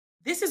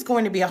This is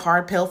going to be a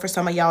hard pill for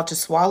some of y'all to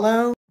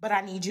swallow, but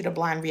I need you to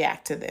blind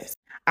react to this.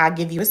 I'll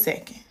give you a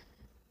second.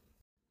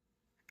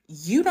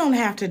 You don't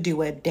have to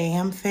do a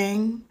damn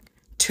thing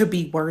to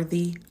be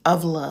worthy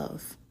of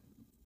love.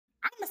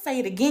 I'm going to say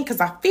it again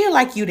because I feel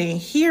like you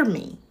didn't hear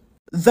me.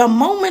 The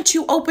moment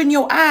you open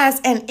your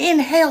eyes and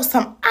inhale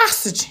some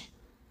oxygen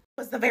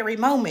was the very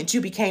moment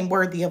you became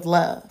worthy of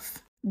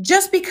love.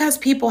 Just because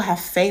people have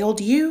failed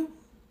you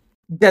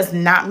does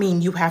not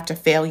mean you have to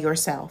fail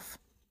yourself.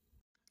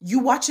 You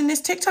watching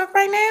this TikTok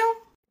right now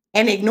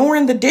and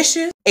ignoring the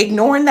dishes,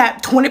 ignoring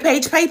that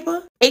 20-page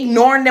paper,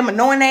 ignoring them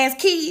annoying ass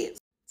kids,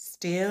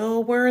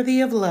 still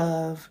worthy of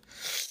love.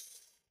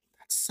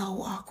 That's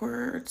so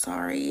awkward.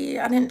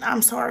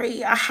 I'm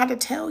sorry. I had to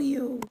tell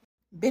you.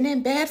 Been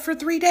in bed for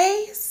 3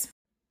 days?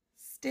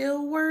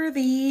 Still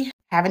worthy.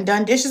 Haven't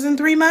done dishes in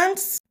 3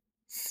 months?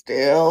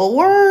 Still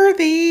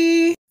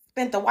worthy.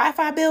 Spent the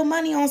Wi-Fi bill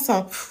money on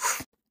some?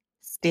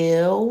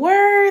 Still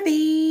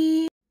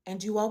worthy.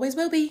 And you always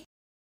will be.